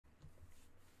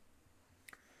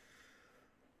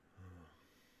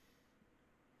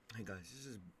Hey guys,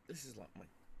 this is like my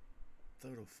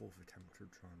third or fourth attempt to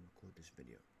try and record this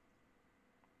video,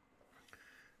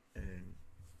 and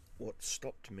what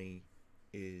stopped me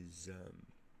is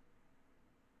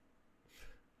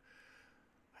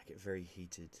I get very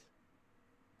heated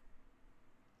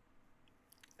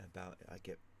about it.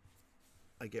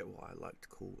 I get what I like to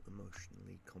call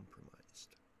emotionally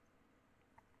compromised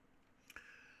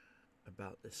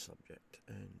about this subject,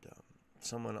 and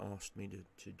someone asked me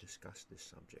to discuss this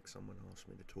subject. Someone asked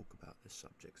me to talk about this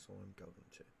subject, so I'm going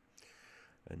to.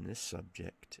 And this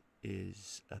subject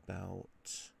is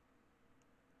about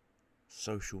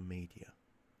social media,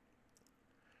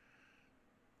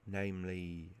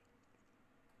 namely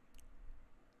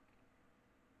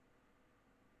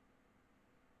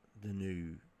the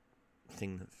new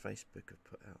thing that Facebook have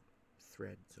put out,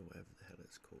 Threads or whatever the hell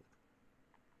it's called.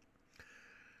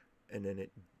 And then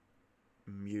it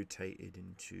mutated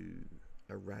into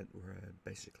a rant where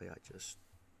basically I just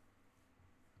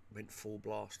went full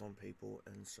blast on people,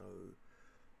 and so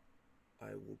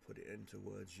I will put it into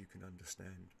words you can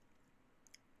understand.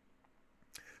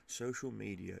 Social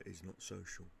media is not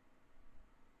social.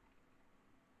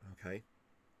 Okay?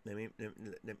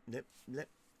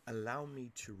 Allow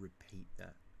me to repeat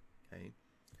that. Okay?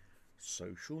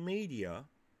 Social media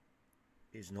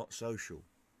is not social.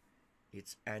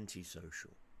 It's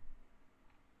antisocial.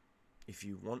 If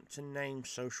you want to name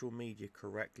social media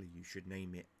correctly, you should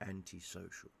name it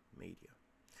antisocial media.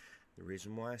 The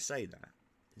reason why I say that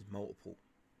is multiple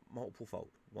fold.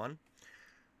 One,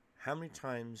 how many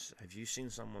times have you seen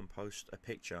someone post a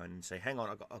picture and say, hang on,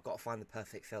 I've got to find the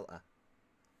perfect filter?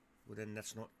 Well, then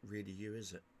that's not really you,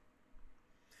 is it?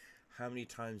 How many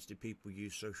times do people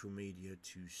use social media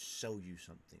to sell you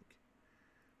something?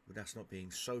 Well, that's not being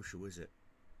social, is it?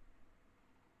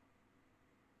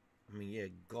 I mean, yeah,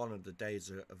 gone are the days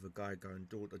of a guy going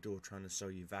door to door trying to sell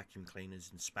you vacuum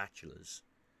cleaners and spatulas.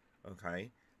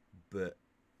 Okay? But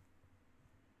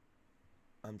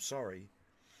I'm sorry,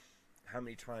 how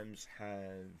many times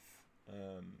have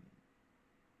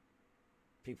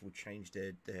people changed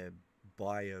their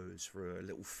bios for a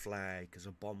little flag because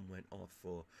a bomb went off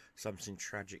or something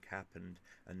tragic happened,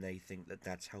 and they think that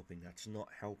that's helping? That's not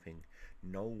helping.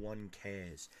 No one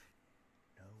cares.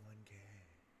 No one cares.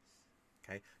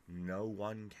 Okay? No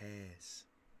one cares.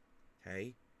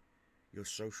 Okay? Your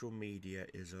social media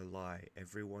is a lie.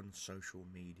 Everyone's social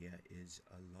media is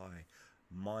a lie.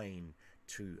 Mine,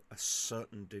 to a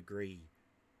certain degree,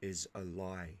 is a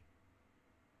lie.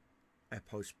 I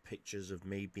post pictures of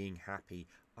me being happy.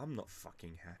 I'm not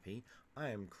fucking happy. I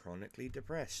am chronically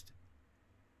depressed.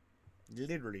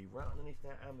 Literally, right underneath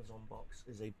that Amazon box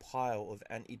is a pile of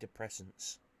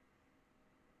antidepressants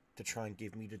to try and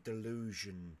give me the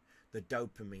delusion, the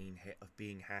dopamine hit of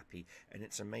being happy. And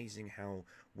it's amazing how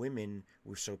women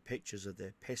will show pictures of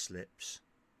their piss lips,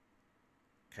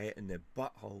 okay, and their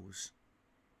buttholes,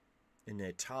 and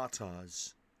their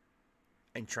tartars,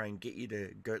 and try and get you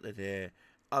to go to their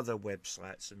other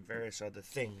websites and various other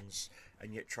things,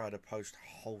 and yet try to post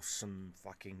wholesome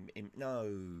fucking...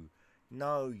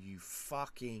 No, you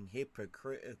fucking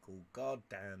hypocritical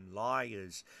goddamn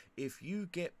liars. If you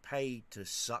get paid to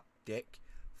suck dick,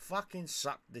 fucking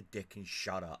suck the dick and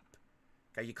shut up.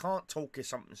 Okay, you can't talk if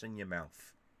something's in your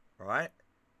mouth. Alright?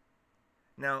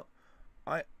 Now,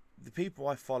 the people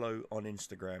I follow on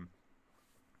Instagram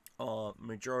are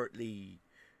majority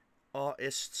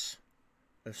artists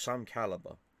of some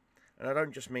caliber. And I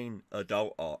don't just mean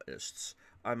adult artists.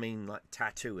 I mean like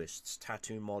tattooists,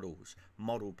 tattoo models,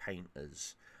 model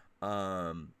painters,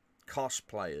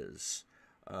 cosplayers.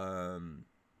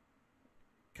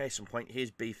 Case in point,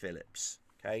 here's B Phillips.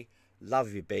 Okay,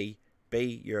 love you, B.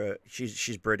 B,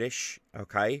 she's British.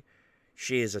 Okay,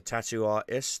 she is a tattoo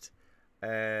artist,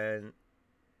 and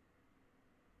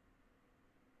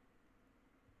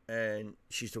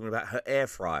she's talking about her air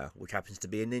fryer, which happens to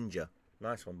be a Ninja.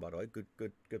 Nice one, by the way. Good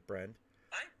brand.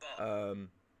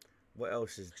 What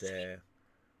else is there?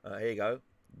 Here you go.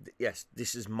 Yes,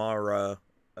 this is Mara.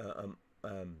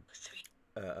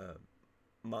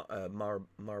 Mara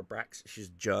Brax. She's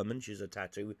German. She's a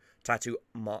tattoo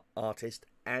artist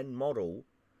and model.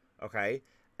 Okay,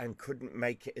 and couldn't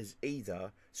make it as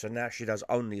either. So now she does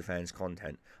OnlyFans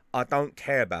content. I don't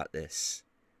care about this.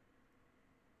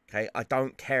 Okay, I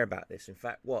don't care about this. In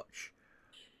fact, watch.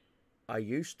 I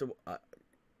used to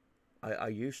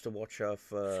watch her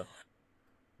for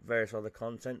various other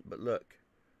content, but look,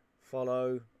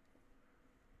 follow,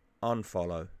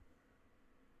 unfollow.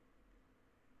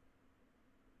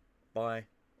 Bye,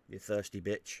 you thirsty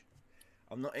bitch.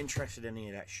 I'm not interested in any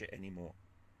of that shit anymore.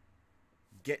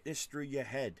 Get this through your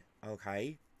head,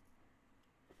 okay?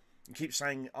 You keep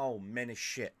saying, oh, men are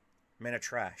shit. Men are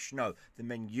trash. No, the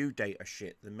men you date are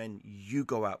shit. The men you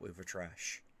go out with are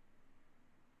trash.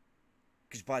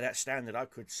 Because by that standard, I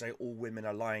could say all women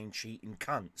are lying, cheating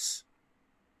cunts.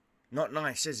 Not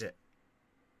nice, is it?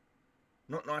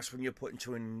 Not nice when you're put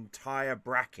into an entire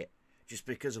bracket just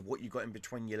because of what you got in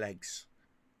between your legs.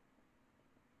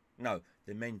 No,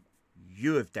 the men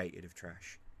you have dated are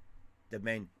trash. The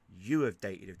men you have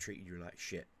dated have treated you like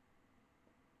shit.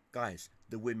 Guys,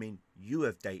 the women you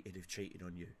have dated have cheated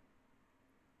on you.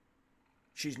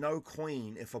 She's no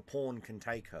queen if a pawn can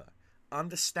take her.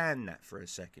 Understand that for a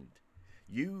second.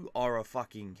 You are a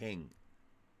fucking king.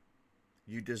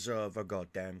 You deserve a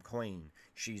goddamn queen.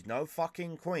 She's no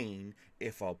fucking queen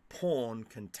if a pawn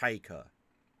can take her.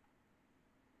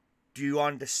 Do you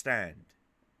understand?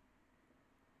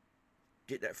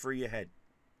 Get that through your head.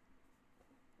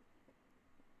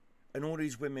 And all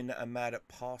these women that are mad at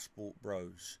passport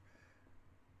bros.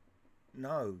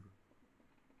 No.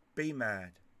 Be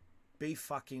mad. Be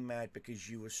fucking mad because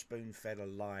you were spoon-fed a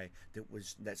lie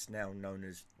that's now known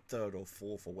as third or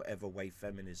fourth or whatever way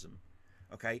feminism.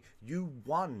 Okay? You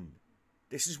won.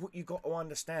 This is what you got to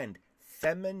understand.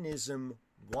 Feminism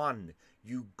won.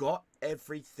 You got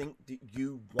everything that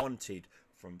you wanted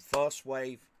from first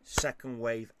wave, second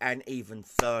wave, and even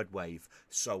third wave.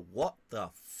 So what the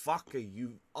fuck are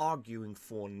you arguing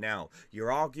for now?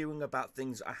 You're arguing about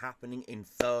things that are happening in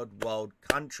third world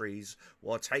countries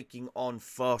while taking on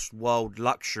first world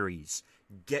luxuries.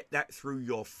 Get that through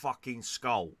your fucking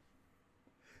skull.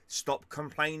 Stop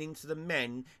complaining to the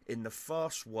men in the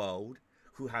first world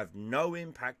who have no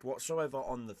impact whatsoever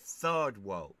on the third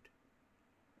world.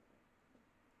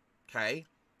 Okay?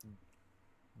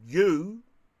 You,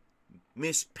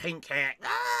 Miss Pink Hair,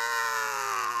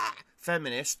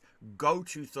 feminist, go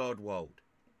to third world.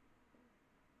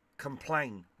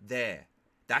 Complain there.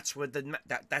 That's where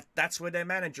that's where their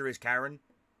manager is, Karen.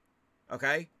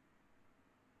 Okay?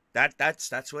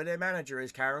 That's where their manager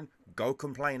is, Karen. Go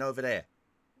complain over there.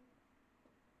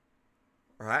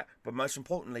 Alright? But most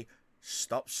importantly,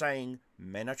 stop saying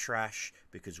men are trash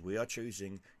because we are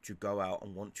choosing to go out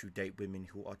and want to date women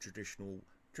who are traditional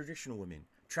women.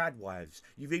 Trad wives.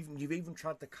 You've even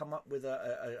tried to come up with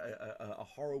a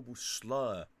horrible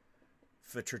slur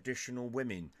for traditional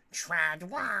women. Trad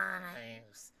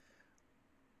wives.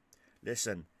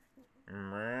 Listen.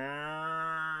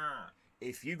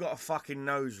 If you got a fucking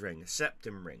nose ring, a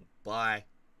septum ring, bye.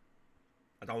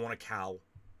 I don't want a cow.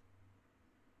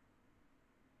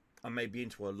 I may be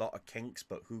into a lot of kinks,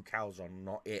 but who cows are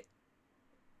not it.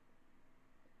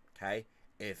 Okay?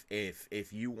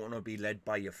 If you want to be led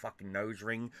by your fucking nose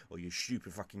ring or your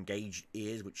stupid fucking gauged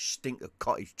ears which stink of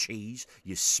cottage cheese,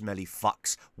 you smelly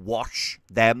fucks, wash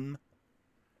them.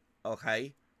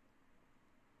 Okay?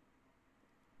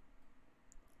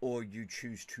 Or you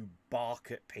choose to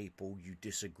bark at people you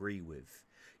disagree with.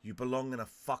 You belong in a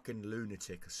fucking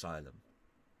lunatic asylum.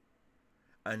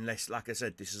 Unless, like I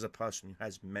said, this is a person who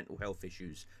has mental health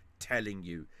issues telling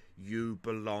you you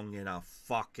belong in a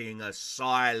fucking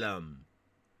asylum.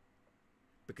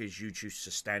 Because you choose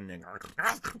to stand there.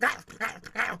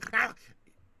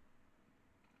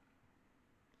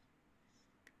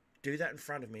 Do that in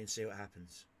front of me and see what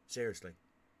happens. Seriously.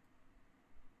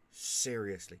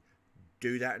 Seriously.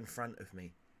 Do that in front of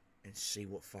me and see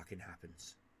what fucking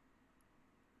happens.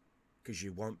 Because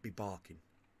you won't be barking.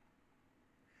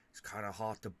 It's kind of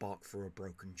hard to bark for a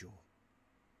broken jaw.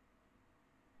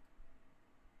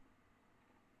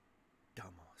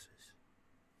 Dumbasses.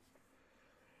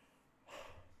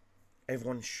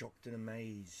 Everyone's shocked and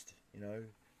amazed, you know?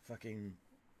 Fucking...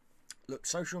 Look,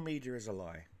 social media is a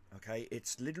lie, okay?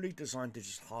 It's literally designed to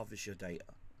just harvest your data,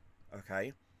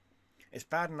 okay? It's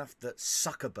bad enough that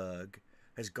Zuckerberg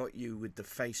has got you with the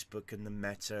Facebook and the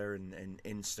Meta and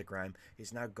Instagram.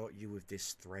 It's now got you with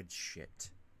this Threads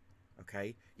shit.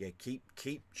 Okay? Yeah,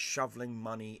 keep shoveling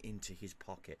money into his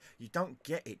pocket. You don't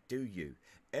get it, do you?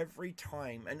 Every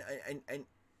time, and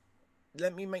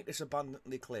let me make this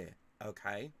abundantly clear,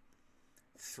 okay?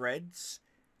 Threads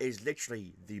is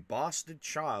literally the bastard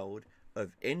child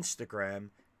of Instagram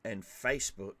and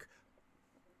Facebook.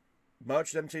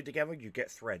 Merge them two together, you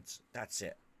get Threads. That's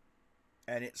it.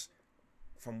 And it's,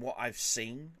 from what I've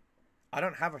seen, I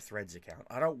don't have a Threads account.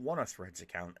 I don't want a Threads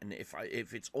account. And if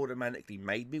it's automatically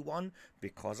made me one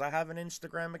because I have an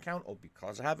Instagram account or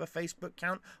because I have a Facebook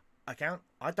account,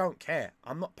 I don't care.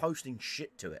 I'm not posting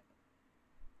shit to it.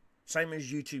 Same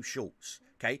as YouTube Shorts,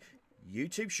 okay?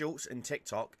 YouTube Shorts and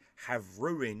TikTok have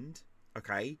ruined,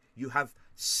 okay? You have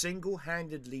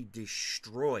single-handedly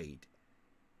destroyed.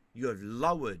 You have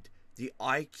lowered the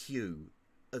IQ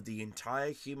of the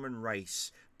entire human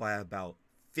race by about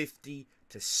 50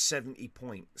 to 70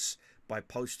 points by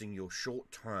posting your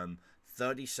short-term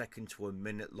 30-second to a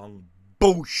minute-long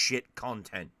bullshit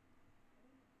content.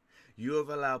 You have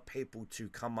allowed people to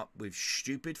come up with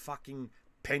stupid fucking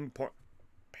pinpoint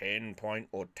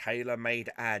or tailor-made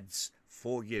ads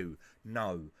for you.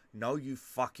 No, you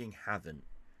fucking haven't.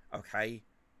 Okay?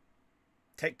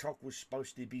 TikTok was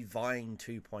supposed to be Vine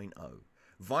 2.0.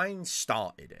 Vine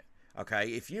started it.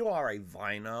 Okay? If you are a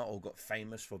Viner or got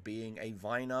famous for being a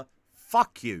Viner,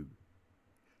 fuck you.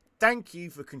 Thank you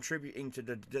for contributing to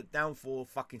the downfall of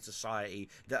fucking society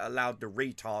that allowed the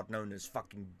retard known as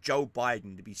fucking Joe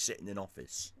Biden to be sitting in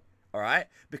office. Alright?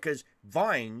 Because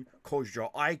Vine caused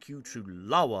your IQ to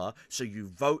lower, so you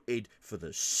voted for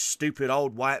the stupid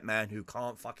old white man who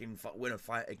can't fucking win a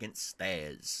fight against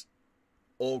stairs.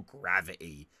 Or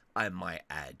gravity, I might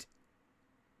add.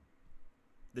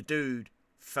 The dude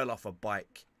fell off a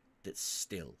bike that's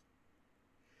still.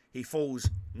 He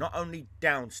falls not only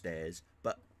downstairs,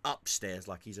 but upstairs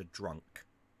like he's a drunk.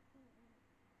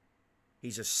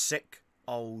 He's a sick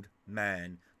old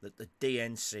man that the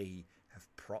DNC have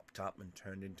propped up and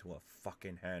turned into a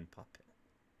fucking hand puppet.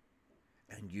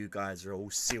 And you guys are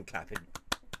all seal clapping.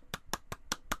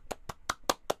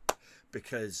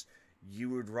 Because you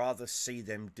would rather see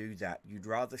them do that. You'd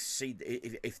rather see...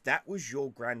 If that was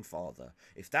your grandfather,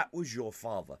 if that was your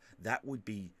father, that would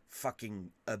be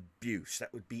fucking abuse.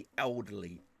 That would be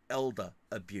elder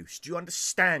abuse. Do you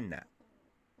understand that?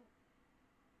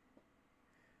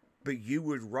 But you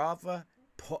would rather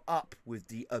put up with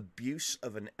the abuse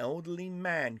of an elderly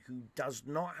man who does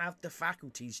not have the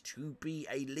faculties to be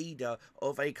a leader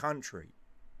of a country.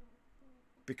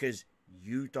 Because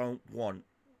you don't want...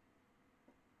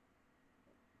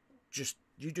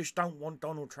 You just don't want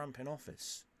Donald Trump in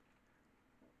office.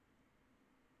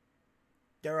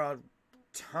 There are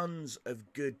tons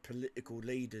of good political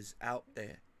leaders out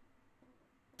there.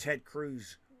 Ted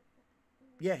Cruz,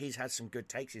 yeah, he's had some good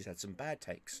takes, he's had some bad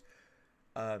takes.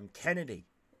 Kennedy,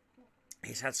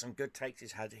 he's had some good takes,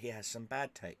 he has some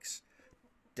bad takes.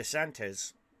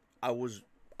 DeSantis, I was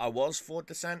for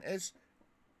DeSantis.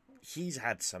 He's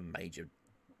had some major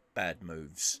bad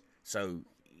moves, so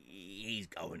he's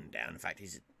going down. In fact,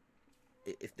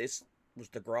 if this was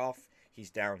the graph, he's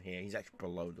down here. He's actually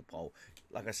below the pole.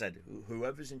 Like I said,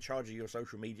 whoever's in charge of your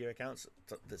social media accounts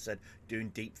that said doing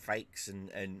deep fakes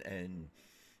and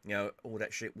you know, all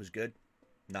that shit was good,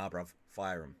 nah, bruv,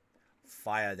 fire them.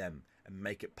 Fire them and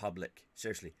make it public.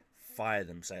 Seriously, fire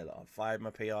them. Say, look, I've fired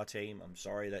my PR team. I'm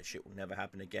sorry, that shit will never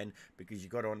happen again. Because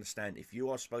you've got to understand, if you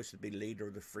are supposed to be leader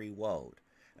of the free world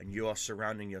and you are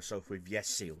surrounding yourself with yes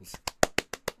seals,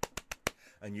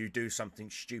 and you do something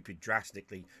stupid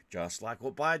drastically, just like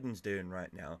what Biden's doing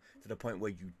right now, to the point where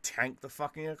you tank the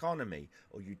fucking economy,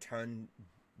 or you turn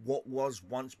what was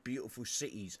once beautiful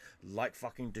cities like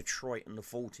fucking Detroit in the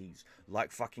 40s,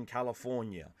 like fucking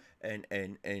California and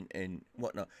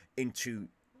whatnot, into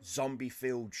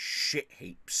zombie-filled shit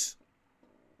heaps.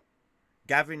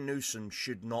 Gavin Newsom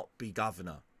should not be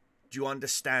governor. Do you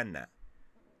understand that?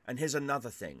 And here's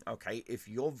another thing, okay? If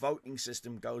your voting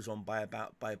system goes on by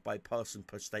person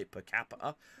per state per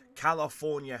capita,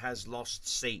 California has lost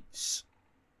seats.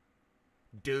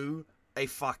 Do a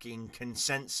fucking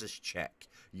consensus check.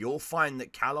 You'll find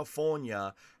that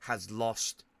California has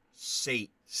lost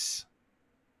seats.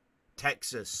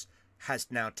 Texas has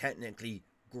now technically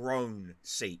grown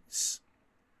seats.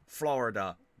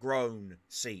 Florida, grown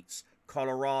seats.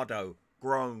 Colorado,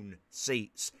 grown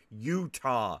seats.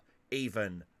 Utah,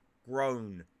 even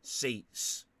grown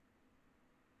seats,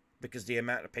 because the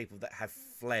amount of people that have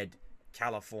fled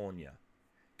California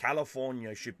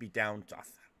should be down to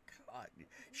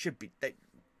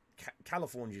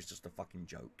California is just a fucking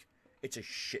joke. It's a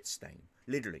shit stain.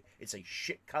 Literally, it's a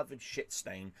shit covered shit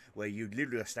stain where you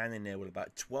literally are standing there with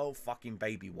about 12 fucking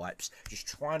baby wipes just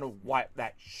trying to wipe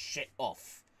that shit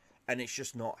off, and it's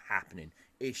just not happening.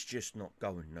 It's just not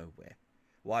going nowhere.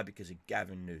 Why? Because of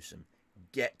Gavin Newsom.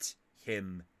 Get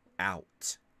him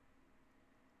out.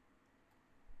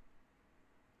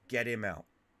 Get him out.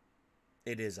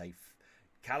 It is a...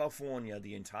 California,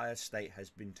 the entire state, has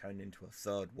been turned into a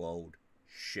third world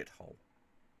shithole.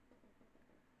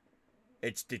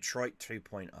 It's Detroit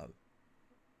 2.0.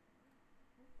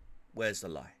 Where's the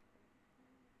lie?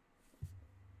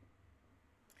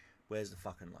 Where's the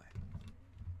fucking lie?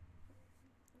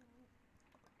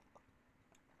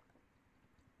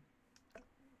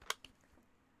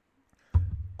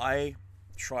 I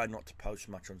try not to post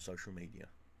much on social media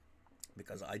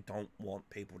because I don't want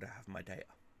people to have my data.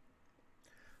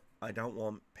 I don't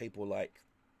want people like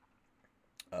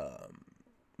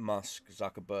Musk,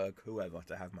 Zuckerberg, whoever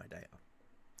to have my data.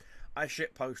 I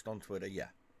shit post on Twitter, yeah.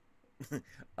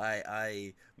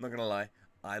 I'm not gonna lie.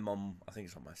 I'm on, I think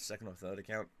it's on my second or third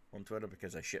account on Twitter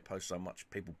because I shit post so much.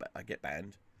 I get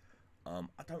banned. I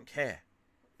don't care.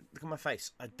 Look at my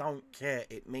face. I don't care.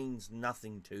 It means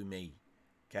nothing to me.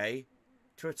 Okay?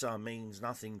 Twitter means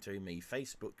nothing to me.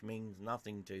 Facebook means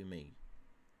nothing to me.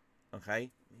 Okay?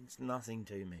 It means nothing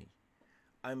to me.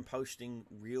 I'm posting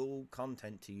real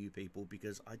content to you people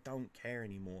because I don't care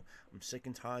anymore. I'm sick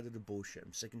and tired of the bullshit.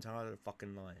 I'm sick and tired of the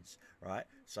fucking lies. Right?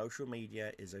 Social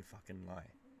media is a fucking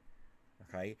lie.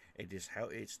 Okay?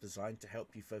 It's designed to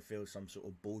help you fulfill some sort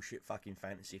of bullshit fucking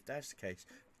fantasy. If that's the case,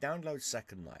 download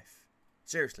Second Life.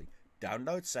 Seriously,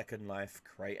 download Second Life,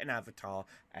 create an avatar,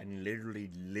 and literally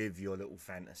live your little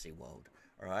fantasy world.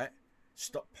 Alright?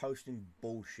 Stop posting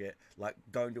bullshit like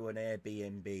going to an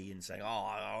Airbnb and saying, oh,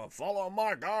 I'll follow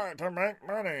my guide to make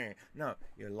money. No,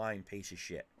 you're a lying piece of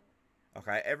shit.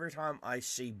 Okay, every time I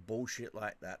see bullshit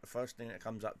like that, the first thing that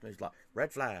comes up to me is like,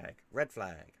 red flag, red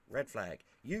flag, red flag.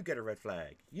 You get a red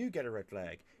flag. You get a red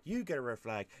flag. You get a red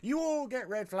flag. You all get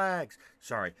red flags.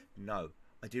 Sorry, no.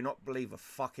 I do not believe a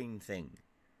fucking thing.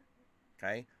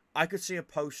 Okay? I could see a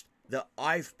post that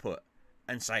I've put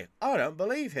and say, I don't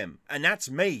believe him. And that's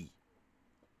me.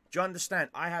 Do you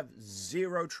understand? I have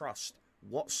zero trust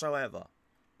whatsoever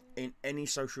in any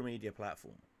social media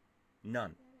platform.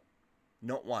 None.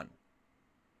 Not one.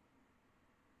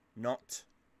 Not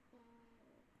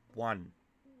one.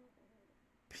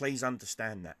 Please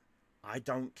understand that. I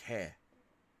don't care.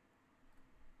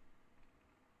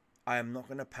 I am not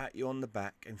going to pat you on the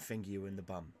back and finger you in the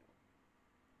bum.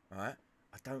 Alright?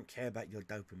 I don't care about your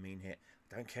dopamine hit.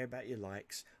 I don't care about your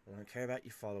likes. I don't care about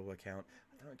your follower count.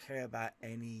 I don't care about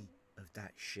any of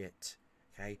that shit.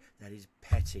 Okay? That is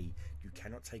petty. You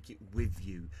cannot take it with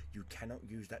you. You cannot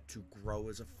use that to grow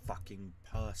as a fucking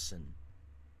person.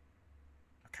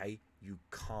 Okay? You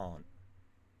can't.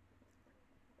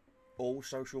 All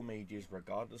social medias,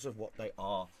 regardless of what they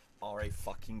are a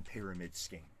fucking pyramid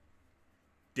scheme.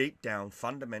 Deep down,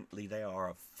 fundamentally, they are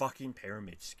a fucking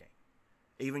pyramid scheme.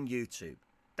 Even YouTube.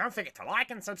 Don't forget to like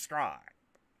and subscribe.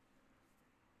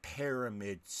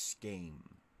 Pyramid scheme.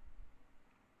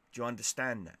 Do you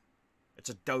understand that? It's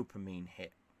a dopamine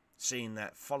hit. Seeing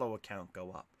that follower count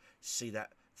go up. See that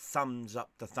thumbs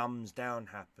up to thumbs down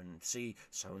happen. See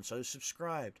so-and-so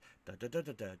subscribed.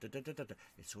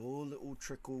 It's all little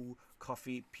trickle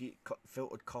coffee,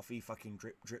 filtered coffee, fucking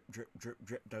drip, drip, drip, drip,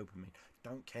 drip dopamine.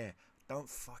 Don't care. Don't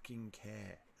fucking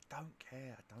care. I don't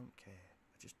care. I don't care.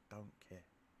 I just don't care.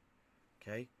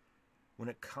 Okay? When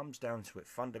it comes down to it,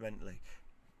 fundamentally,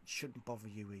 it shouldn't bother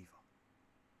you either.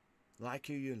 Like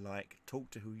who you like, talk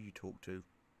to who you talk to,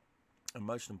 and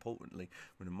most importantly,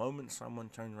 when the moment someone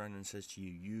turns around and says to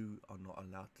you, you are not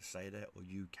allowed to say that, or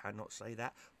you cannot say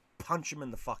that, punch him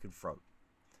in the fucking throat.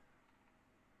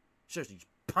 Seriously, just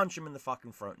punch him in the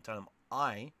fucking throat and tell him,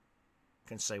 I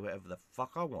can say whatever the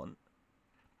fuck I want,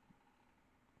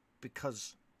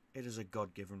 because it is a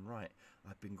God-given right.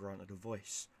 I've been granted a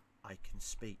voice. I can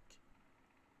speak.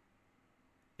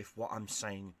 If what I'm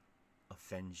saying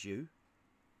offends you,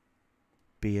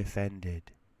 be offended.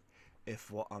 If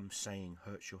what I'm saying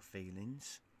hurts your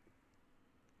feelings,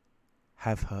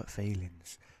 have hurt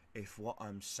feelings. If what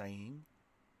I'm saying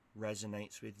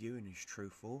resonates with you and is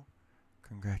truthful,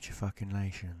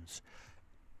 congratulations.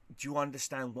 Do you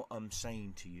understand what I'm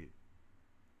saying to you?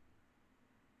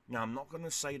 Now, I'm not going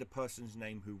to say the person's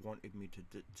name who wanted me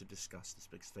to discuss this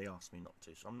because they asked me not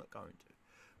to, so I'm not going to.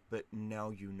 But now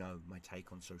you know my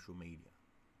take on social media.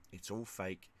 It's all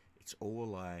fake, it's all a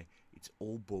lie, it's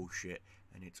all bullshit,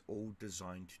 and it's all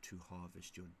designed to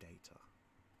harvest your data.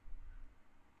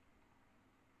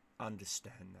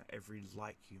 Understand that. Every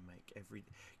like you make,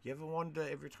 you ever wonder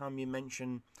every time you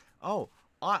mention, oh,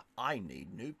 I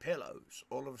need new pillows,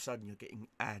 all of a sudden you're getting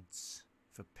ads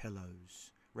for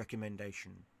pillows,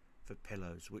 recommendation for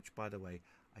pillows, which, by the way,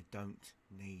 I don't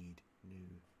need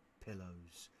new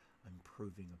pillows. I'm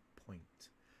proving a point.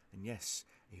 And yes,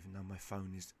 even though my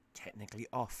phone is technically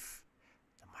off,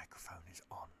 the microphone is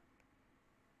on.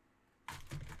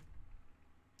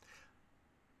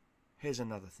 Here's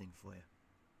another thing for you.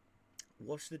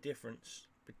 What's the difference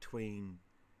between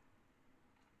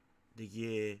the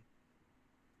year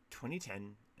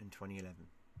 2010 and 2011?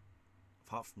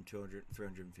 Apart from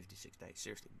 356 days.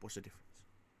 Seriously, what's the difference?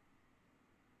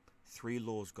 3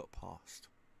 laws got passed.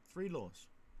 3 laws.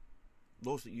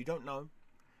 Laws that you don't know.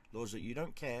 Laws that you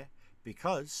don't care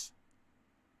because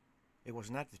it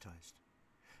wasn't advertised.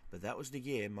 But that was the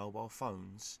year mobile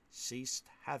phones ceased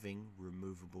having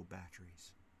removable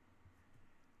batteries.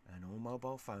 And all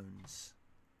mobile phones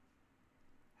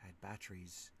had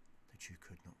batteries that you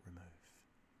could not remove.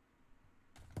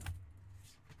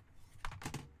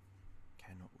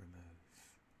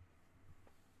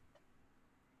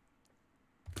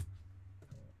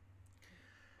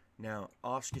 Now,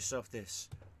 ask yourself this.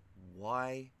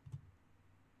 Why?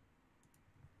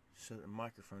 So that the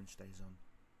microphone stays on.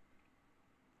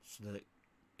 So that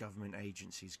government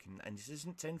agencies can... And this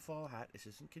isn't tinfoil hat. This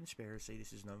isn't conspiracy.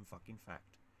 This is known fucking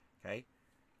fact. Okay?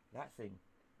 That thing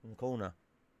in the corner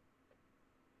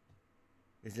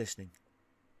is listening.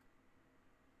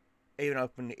 Even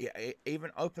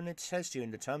open it says to you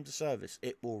in the terms of service,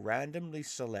 it will randomly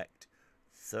select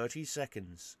 30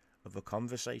 seconds of a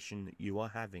conversation that you are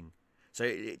having.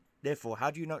 So therefore,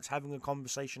 how do you know it's having a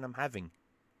conversation I'm having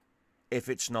if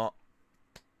it's not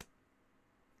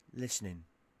listening?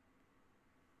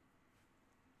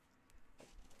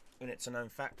 And it's a known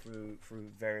fact through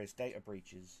various data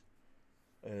breaches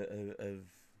of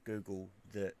Google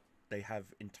that they have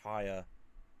entire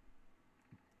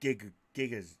gigs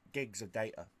of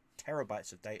data,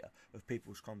 terabytes of data of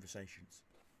people's conversations.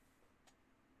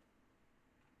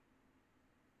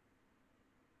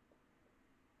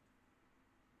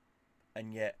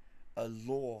 And yet a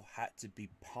law had to be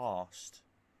passed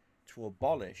to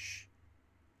abolish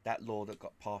that law that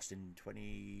got passed in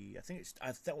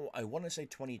I want to say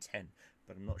 2010,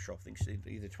 but I'm not sure. I think it's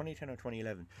either 2010 or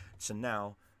 2011. So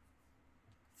now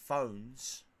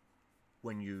phones,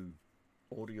 when you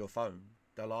order your phone,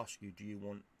 they'll ask you, do you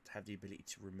want to have the ability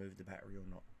to remove the battery or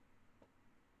not?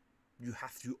 You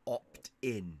have to opt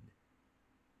in.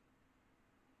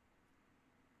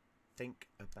 Think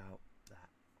about that.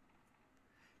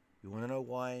 You want to know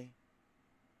why?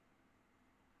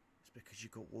 It's because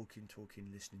you've got walking, talking,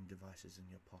 listening devices in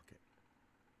your pocket.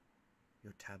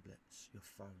 Your tablets, your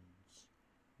phones,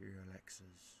 your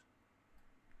Alexas,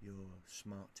 your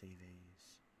smart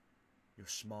TVs, your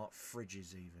smart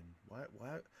fridges even.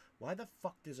 Why the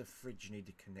fuck does a fridge need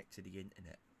to connect to the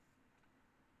internet?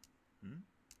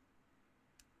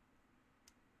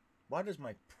 Why does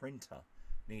my printer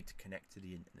need to connect to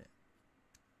the internet?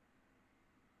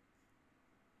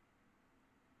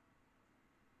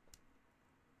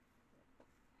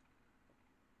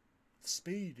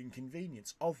 Speed and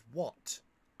convenience of what?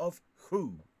 Of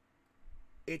who?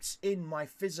 It's in my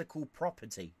physical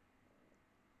property.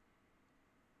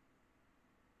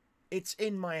 It's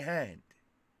in my hand.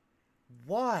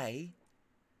 Why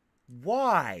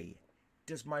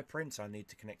does my printer need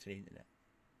to connect to the internet?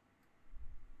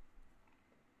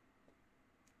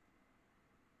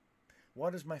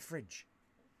 Why does my fridge?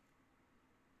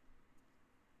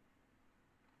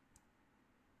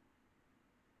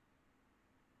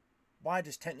 Why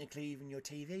does technically even your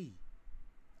TV?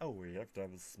 Oh, we have to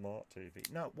have a smart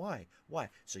TV. No, why? Why?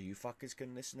 So you fuckers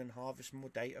can listen and harvest more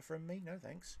data from me? No,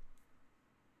 thanks.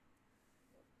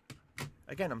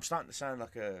 Again, I'm starting to sound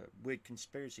like a weird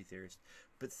conspiracy theorist,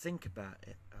 but think about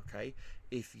it, okay?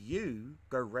 If you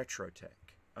go retro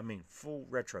tech, I mean full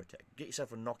retro tech, get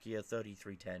yourself a Nokia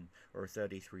 3310 or a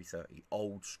 3330,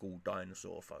 old school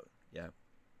dinosaur phone, yeah?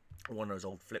 One of those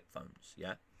old flip phones,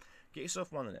 yeah? Get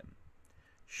yourself one of them.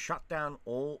 Shut down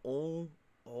all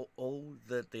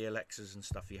the Alexas and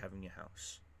stuff you have in your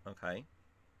house, okay?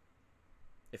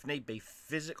 If need be,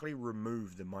 physically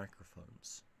remove the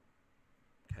microphones,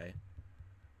 okay?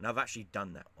 And I've actually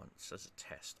done that once as a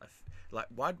test.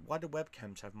 Why do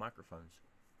webcams have microphones?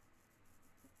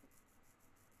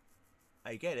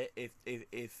 I get it.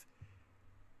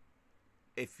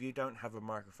 If you don't have a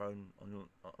microphone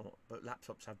but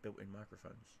laptops have built-in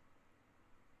microphones.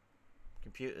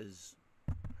 Computers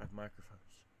have microphones.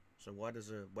 So why does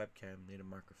a webcam need a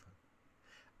microphone?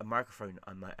 A microphone,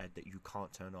 I might add, that you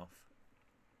can't turn off.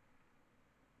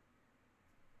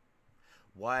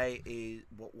 Why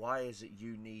is it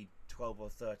you need 12 or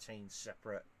 13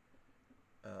 separate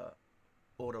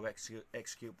auto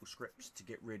executable scripts to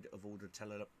get rid of all the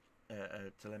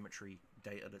telemetry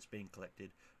data that's being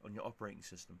collected on your operating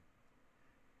system?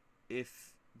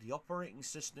 If the operating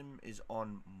system is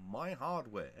on my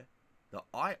hardware that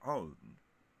I own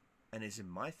and is in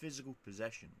my physical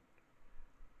possession,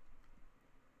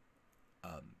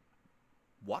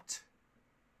 what?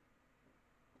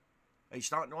 Are you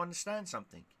starting to understand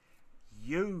something?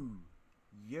 You,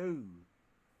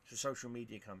 so social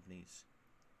media companies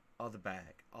are the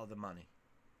bag, are the money.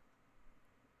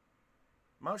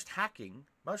 Most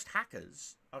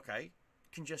hackers, okay,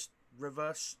 can just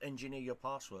reverse engineer your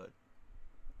password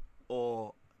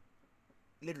or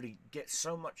literally get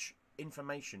so much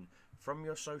information from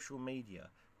your social media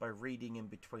by reading in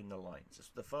between the lines. It's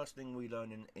the first thing we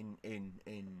learn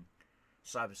in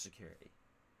cybersecurity.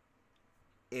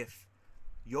 If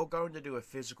you're going to do a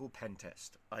physical pen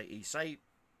test, i.e. say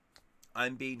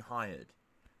I'm being hired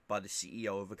by the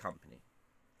CEO of a company,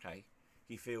 okay?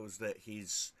 He feels that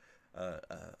his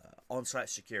on-site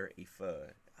security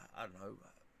for, I don't know,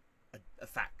 a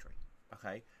factory,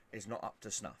 okay, is not up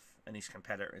to snuff, and his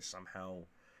competitor is somehow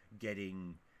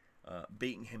getting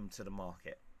beating him to the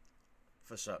market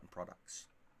for certain products,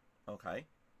 okay.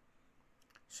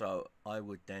 So I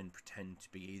would then pretend to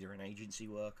be either an agency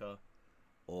worker,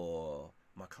 or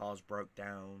my car's broke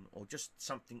down, or just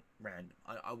something random.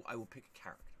 I will pick a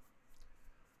character,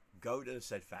 go to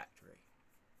said factory,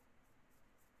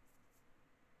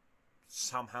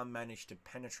 somehow manage to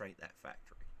penetrate that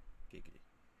factory, giggity,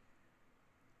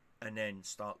 and then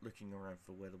start looking around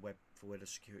for where the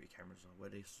security cameras are, where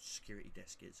the security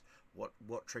desk is, what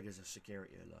triggers a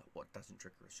security alert, what doesn't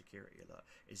trigger a security alert,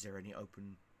 is there any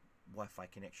open Wi-Fi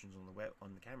connections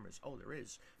on the cameras? Oh, there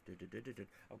is.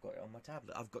 I've got it on my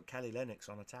tablet. I've got Kali Linux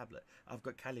on a tablet. I've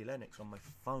got Kali Linux on my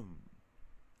phone.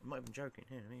 I'm not even joking.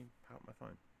 Here, let me power up my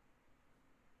phone.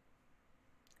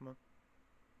 Come on.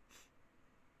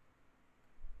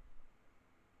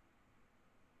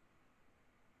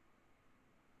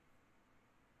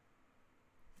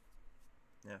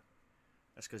 Yeah,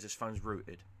 that's because this phone's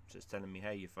rooted. So it's telling me,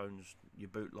 hey, your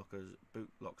boot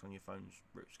locks on your phone's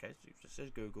roots. Okay, so it just says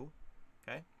Google.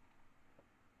 Okay.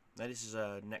 Now this is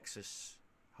a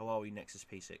Huawei Nexus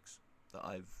P6 that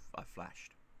I've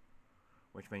flashed,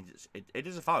 which means it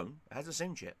is a phone. It has a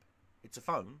SIM chip. It's a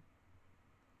phone.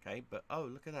 Okay, but oh,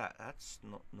 look at that. That's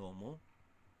not normal.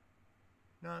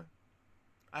 No,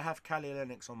 I have Kali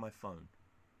Linux on my phone.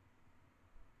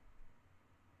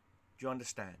 Do you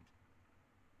understand?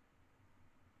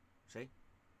 See?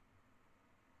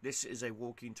 This is a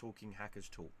walking, talking hacker's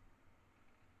tool.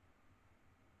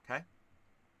 Okay?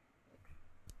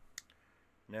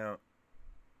 Now,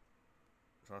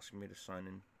 it's asking me to sign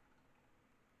in.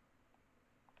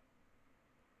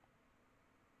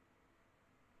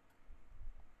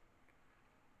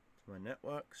 To my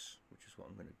networks, which is what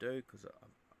I'm going to do, because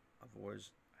I've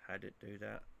always had it do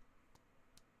that.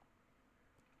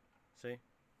 See?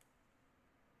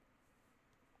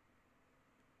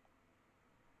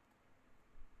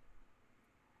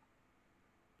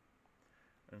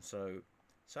 And so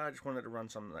I just wanted to run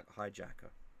something like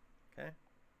Hijacker. Okay?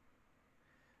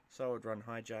 So I would run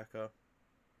Hijacker.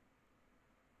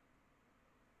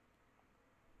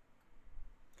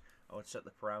 I would set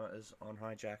the parameters on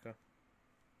Hijacker.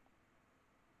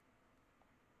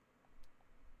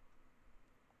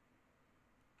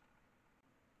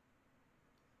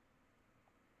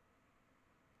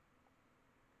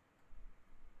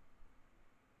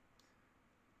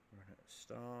 Run it at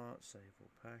start, save all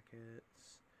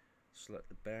packets, select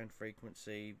the band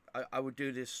frequency. I would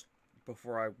do this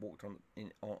before I walked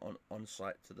on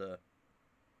site to the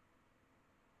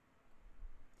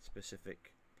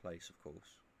specific place, of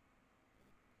course.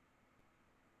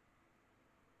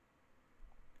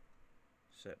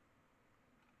 Set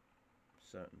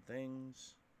certain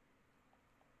things,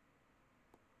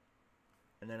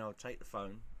 and then I'll take the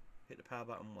phone, hit the power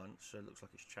button once so it looks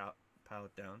like it's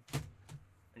powered down,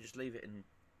 and just leave it in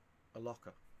a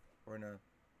locker or in a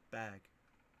bag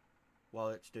while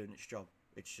it's doing its job.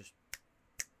 It's just,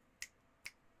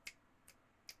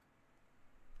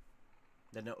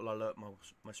 then it will alert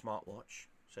my smartwatch,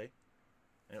 see,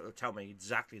 and it will tell me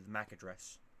exactly the MAC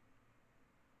address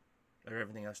or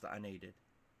everything else that I needed,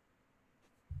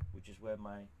 which is where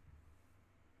my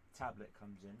tablet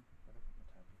comes in. Where did I put my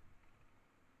tablet?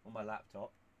 On my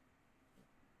laptop.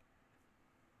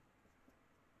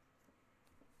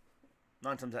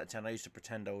 9 times out of 10, I used to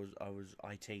pretend I was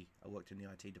IT. I worked in the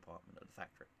IT department at the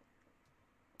factory,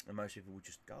 and most people would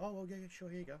just go, "Oh, well, yeah, sure,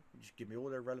 here you go." And just give me all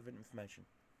their relevant information.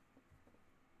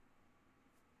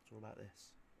 It's all about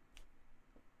this.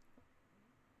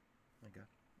 There you go.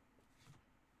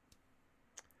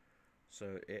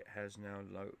 So it has now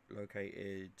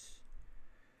located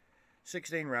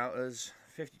 16 routers,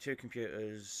 52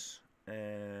 computers,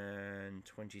 and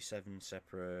 27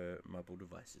 separate mobile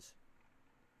devices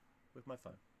with my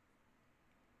phone.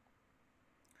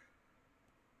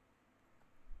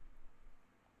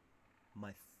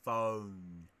 My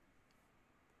phone.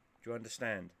 Do you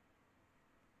understand?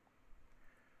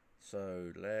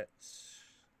 So let's...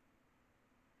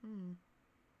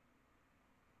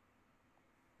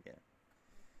 Yeah.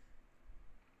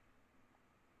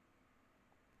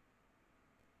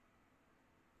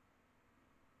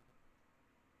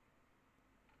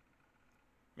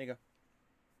 There you go.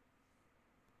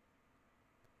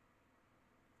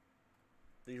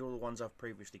 These are all the ones I've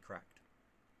previously cracked.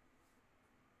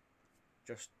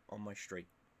 Just on my street.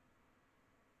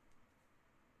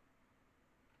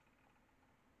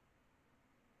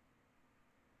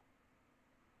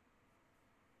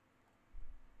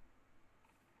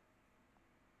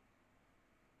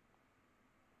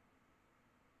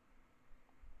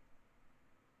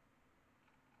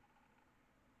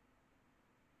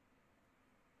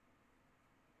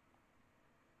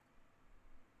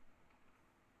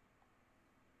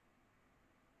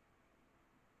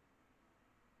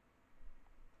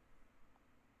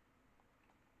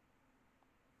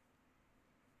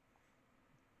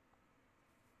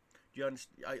 Do you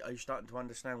understand? Are you starting to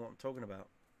understand what I'm talking about?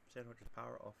 Saying I'll just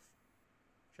power it off.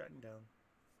 Shutting down.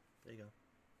 There you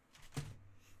go.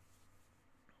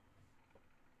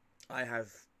 I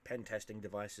have pen testing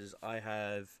devices. I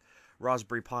have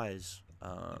Raspberry Pis.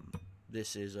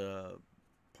 This is a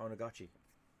Ponagotchi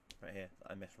right here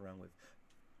that I mess around with.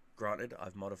 Granted,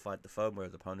 I've modified the firmware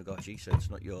of the Ponagotchi, so it's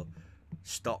not your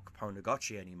stock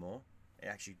Ponagotchi anymore. It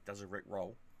actually does a Rick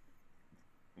roll.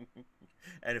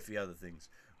 And a few other things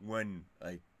when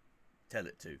I tell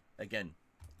it to. Again,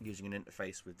 using an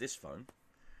interface with this phone,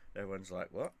 everyone's like,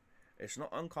 what? It's not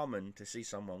uncommon to see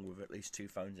someone with at least 2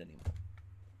 phones anymore.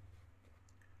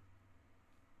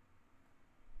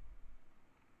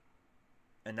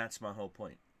 And that's my whole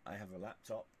point. I have a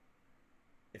laptop.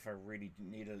 If I really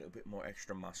need a little bit more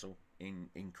extra muscle in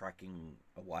cracking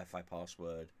a Wi-Fi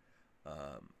password,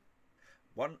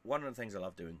 one of the things I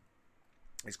love doing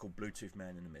is called Bluetooth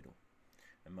Man in the Middle.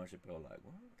 And most people are like,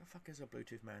 what the fuck is a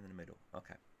Bluetooth Man in the Middle?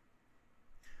 Okay.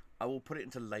 I will put it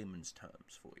into layman's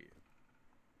terms for you.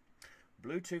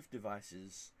 Bluetooth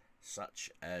devices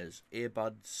such as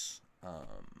earbuds,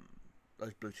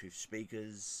 those Bluetooth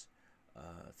speakers,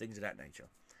 things of that nature.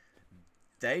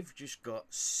 They've just got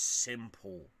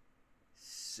simple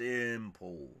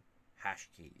hash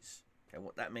keys. Okay,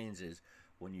 what that means is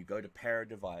when you go to pair a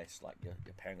device, like you're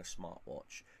pairing a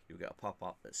smartwatch, you'll get a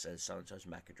pop-up that says so-and-so's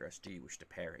MAC address. Do you wish to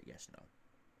pair it? Yes, no.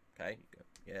 Okay, you go,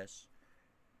 yes.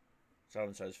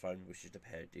 So-and-so's phone wishes to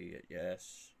pair. Do you?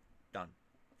 Yes. Done.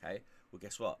 Okay, well,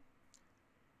 guess what?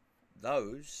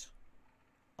 Those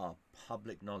are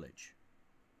public knowledge.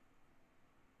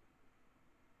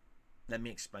 Let me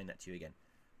explain that to you again.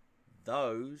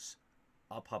 Those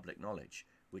are public knowledge,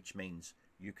 which means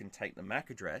you can take the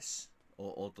MAC address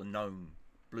or the known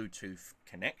Bluetooth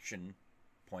connection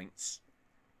points,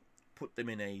 put them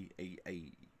in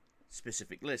a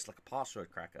specific list, like a password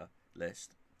cracker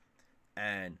list,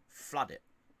 and flood it.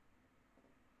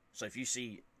 So if you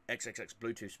see XXX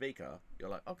Bluetooth speaker, you're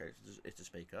like, okay, it's a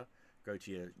speaker. Go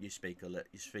to your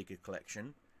speaker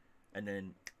collection, and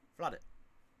then flood it.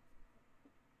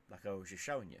 Like I was just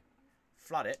showing you.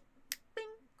 Flood it, bing,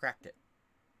 cracked it.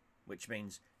 Which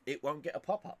means it won't get a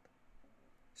pop-up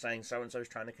saying so-and-so's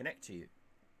trying to connect to you,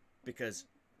 because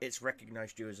it's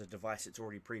recognized you as a device it's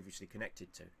already previously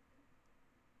connected to.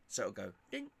 So it'll go,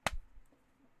 ding,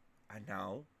 and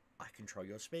now I control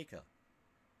your speaker,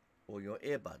 or your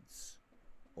earbuds,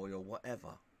 or your whatever.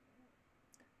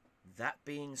 That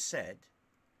being said,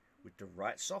 with the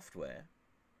right software,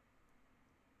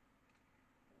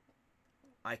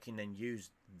 I can then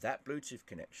use that Bluetooth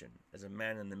connection as a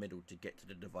man in the middle to get to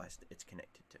the device that it's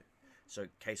connected to. So,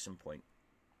 case in point,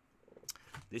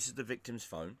 this is the victim's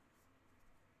phone.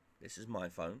 This is my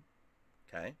phone.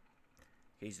 Okay.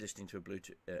 He's listening to a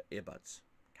Bluetooth earbuds.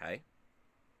 Okay.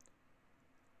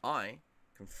 I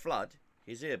can flood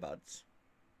his earbuds.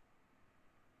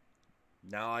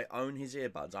 Now I own his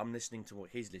earbuds. I'm listening to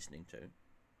what he's listening to.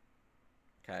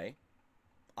 Okay.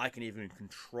 I can even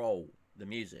control the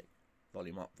music.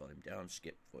 Volume up, volume down,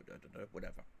 skip,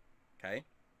 whatever. Okay.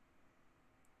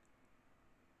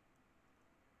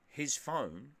 His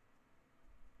phone,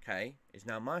 okay, is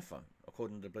now my phone,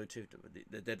 according to the Bluetooth.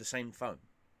 They're the same phone,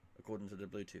 according to the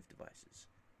Bluetooth devices.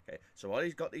 Okay, so while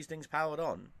he's got these things powered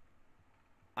on,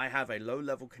 I have a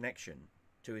low-level connection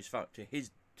to his phone, to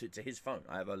his phone.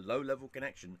 I have a low-level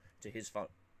connection to his phone,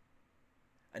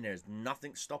 and there's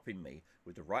nothing stopping me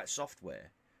with the right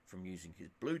software from using his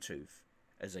Bluetooth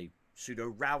as a pseudo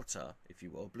router, if you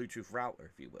will, Bluetooth router,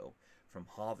 if you will, from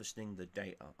harvesting the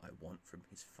data I want from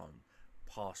his phone.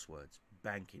 Passwords,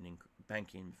 banking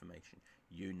information,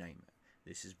 you name it.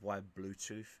 This is why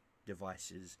Bluetooth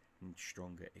devices need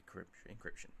stronger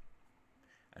encryption.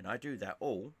 And I do that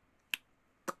all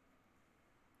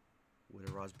with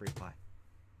a Raspberry Pi.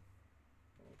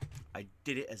 I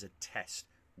did it as a test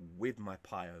with my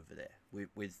Pi over there,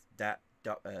 with that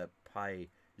Pi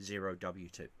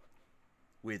 0W2,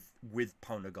 with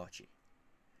Ponagotchi.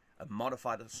 I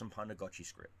modified some Ponagotchi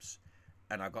scripts,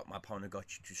 and I got my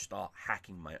Ponagotchi to start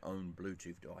hacking my own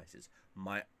Bluetooth devices.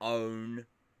 My own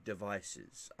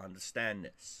devices. Understand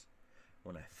this.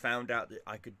 When I found out that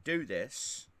I could do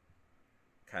this,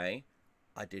 okay,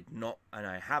 I did not, and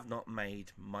I have not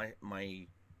made my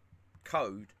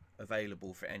code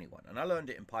available for anyone. And I learned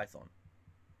it in Python.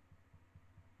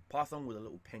 Python with a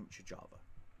little pinch of Java.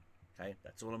 Okay,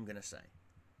 that's all I'm going to say.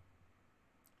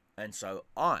 And so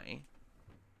I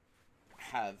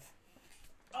have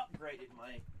upgraded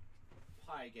my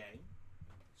Pi game,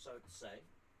 so to say,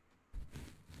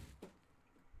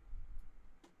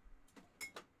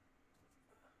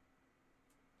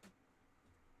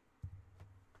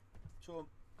 to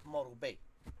Model B.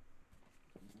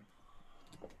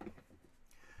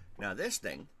 Now this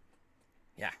thing,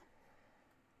 yeah,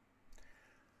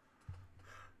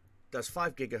 does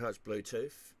 5 gigahertz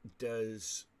Bluetooth,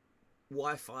 does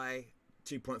Wi-Fi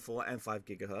 2.4 and 5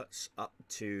 gigahertz up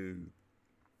to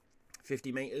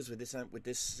 50 meters with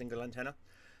this single antenna.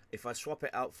 If I swap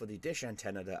it out for the dish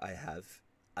antenna that I have,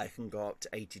 I can go up to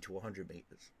 80 to 100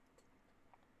 meters.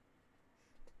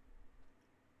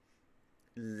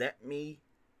 Let me,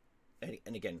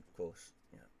 and again, of course,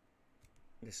 yeah,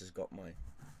 this has got my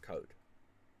code.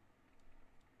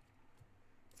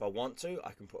 If I want to,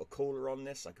 I can put a cooler on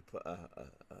this. I could put a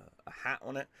hat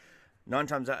on it. 9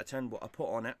 times out of 10, what I put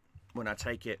on it when I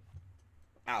take it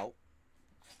out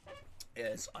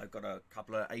is I've got a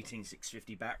couple of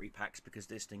 18650 battery packs, because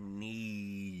this thing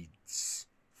needs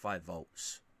 5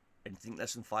 volts. Anything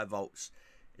less than 5 volts,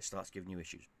 it starts giving you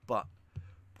issues. But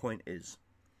point is,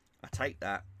 I take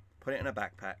that, put it in a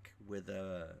backpack with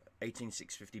a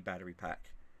 18650 battery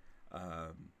pack,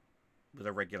 with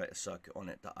a regulator circuit on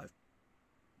it that I've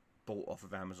bought off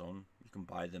of Amazon. You can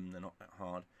buy them, they're not that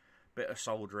hard. Bit of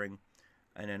soldering,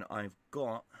 and then I've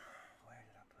got, where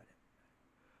did I put it?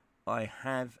 I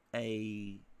have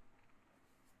a,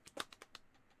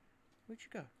 where'd you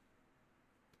go?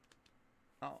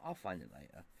 I'll find it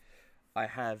later. I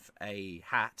have a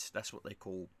hat. That's what they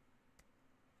call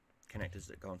connectors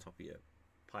that go on top of your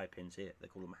pie pins here. They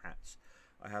call them hats.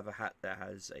 I have a hat that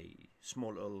has a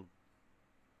small little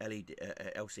LED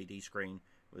LCD screen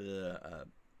with a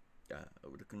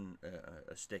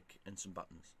stick and some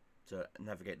buttons to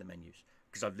navigate the menus,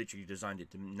 because I've literally designed it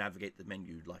to navigate the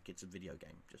menu like it's a video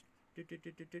game. Just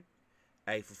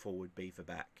A for forward, B for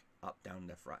back, up, down,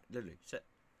 left, right. Literally sit,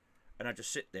 and I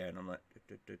just sit there and I'm like,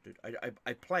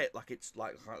 I play it like it's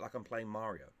like I'm playing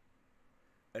Mario,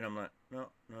 and I'm like, no,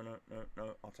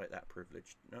 I'll take that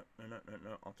privilege. No,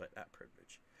 I'll take that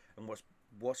privilege. And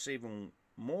what's even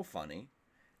more funny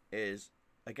is,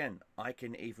 again, I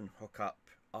can even hook up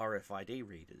RFID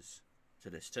readers to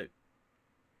this too.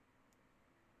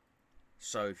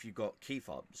 So if you've got key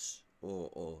fobs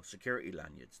or security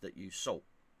lanyards that use SALT,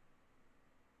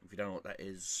 if you don't know what that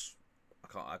is,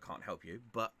 I can't help you,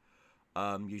 but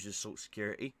uses SALT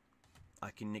security.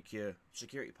 I can nick your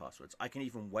security passwords. I can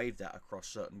even wave that across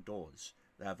certain doors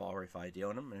that have RFID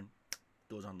on them, and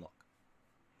doors unlock.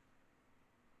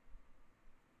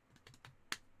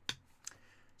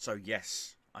 So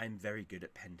yes, I'm very good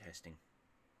at pen testing.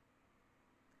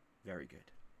 Very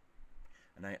good.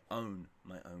 And I own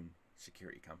my own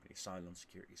security company, Cylon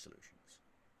Security Solutions.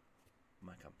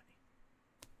 My company.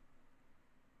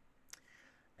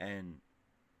 And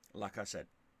like I said,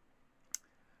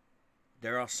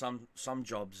 there are some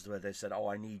jobs where they said, oh,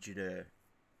 I need you to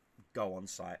go on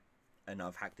site, and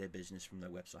I've hacked their business from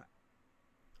their website.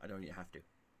 I don't even have to.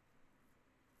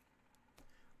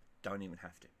 Don't even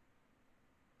have to.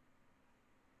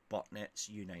 Botnets,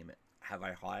 you name it. Have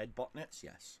I hired botnets?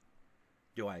 Yes.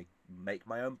 Do I make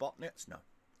my own botnets? No.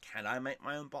 Can I make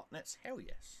my own botnets? Hell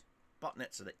yes.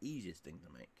 Botnets are the easiest thing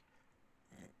to make.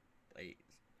 Please.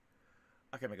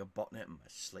 I can make a botnet in my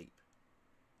sleep.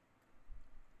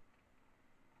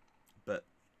 But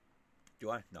do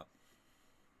I? No.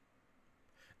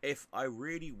 If I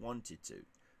really wanted to,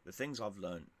 the things I've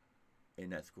learned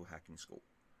in ethical hacking school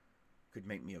could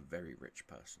make me a very rich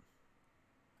person.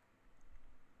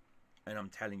 And I'm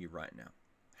telling you right now,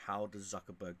 how does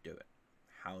Zuckerberg do it?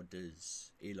 How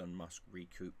does Elon Musk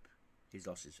recoup his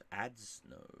losses? Ads?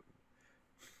 No.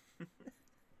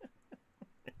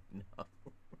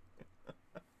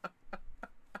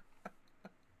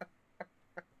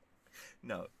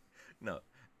 No. No.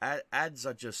 Ads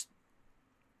are just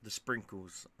the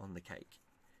sprinkles on the cake.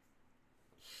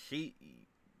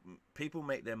 People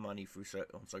make their money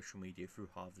on social media through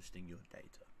harvesting your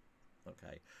data.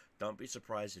 Okay? Don't be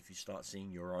surprised if you start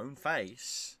seeing your own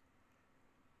face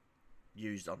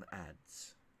used on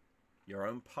ads. Your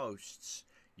own posts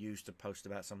used to post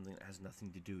about something that has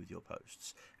nothing to do with your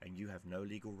posts. And you have no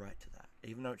legal right to that.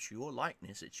 Even though it's your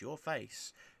likeness, it's your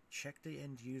face, check the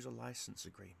end user license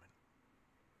agreement.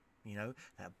 You know,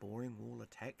 that boring wall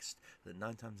of text that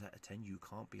 9 times out of 10 you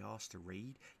can't be asked to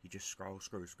read. You just scroll,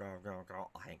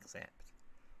 I accept.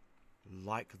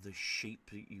 Like the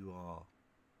sheep that you are.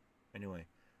 Anyway,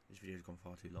 this video's gone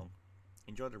far too long.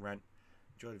 Enjoy the rant,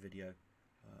 enjoy the video,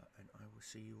 and I will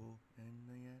see you all in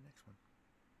the next one.